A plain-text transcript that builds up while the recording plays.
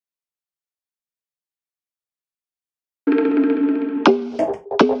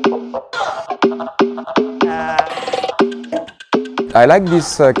I like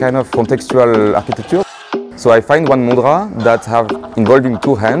this kind of contextual architecture. So I find one mudra that have involving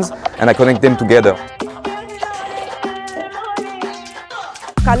two hands and I connect them together.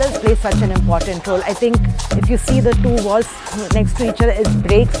 Colors play such an important role. I think if you see the two walls next to each other, it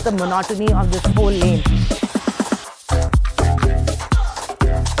breaks the monotony of this whole lane.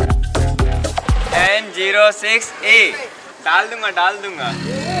 N06A. डाल दूंगा.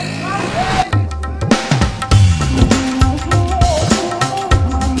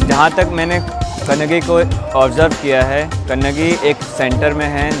 जहाँ तक मैंने कन्नगी को observe किया है, कन्नगी एक centre में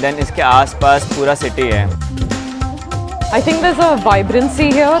है, देन इसके आसपास पूरा सिटी है. I think there's a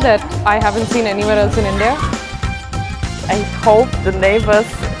vibrancy here that I haven't seen anywhere else in India. I hope the neighbors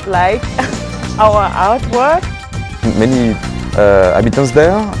like our artwork. Many habitants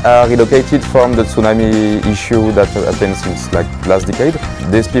there are relocated from the tsunami issue that happened since like last decade.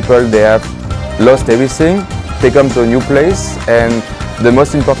 These people, they have lost everything, they come to a new place, and the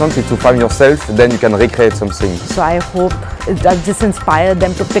most important is to find yourself, then you can recreate something. So I hope it does just inspire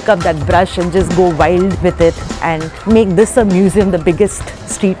them to pick up that brush and just go wild with it and make this a museum, the biggest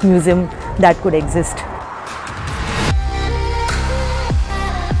street museum that could exist.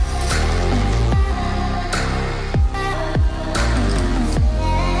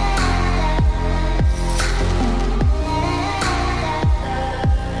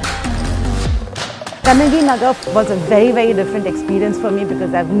 Kannagi Nagar was a very, very different experience for me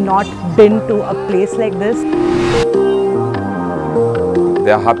because I've not been to a place like this.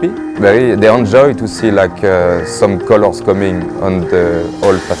 They are happy, they enjoy to see like some colors coming on the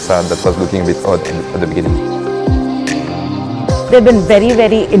old facade that was looking a bit odd at the beginning. They've been very,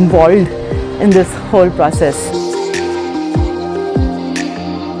 very involved in this whole process.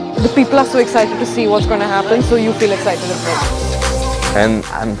 The people are so excited to see what's going to happen, so you feel excited as well. And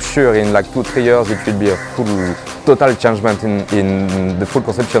I'm sure in like 2-3 years it will be a total changement in the full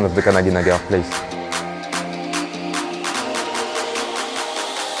conception of the Kannagi Nagar place.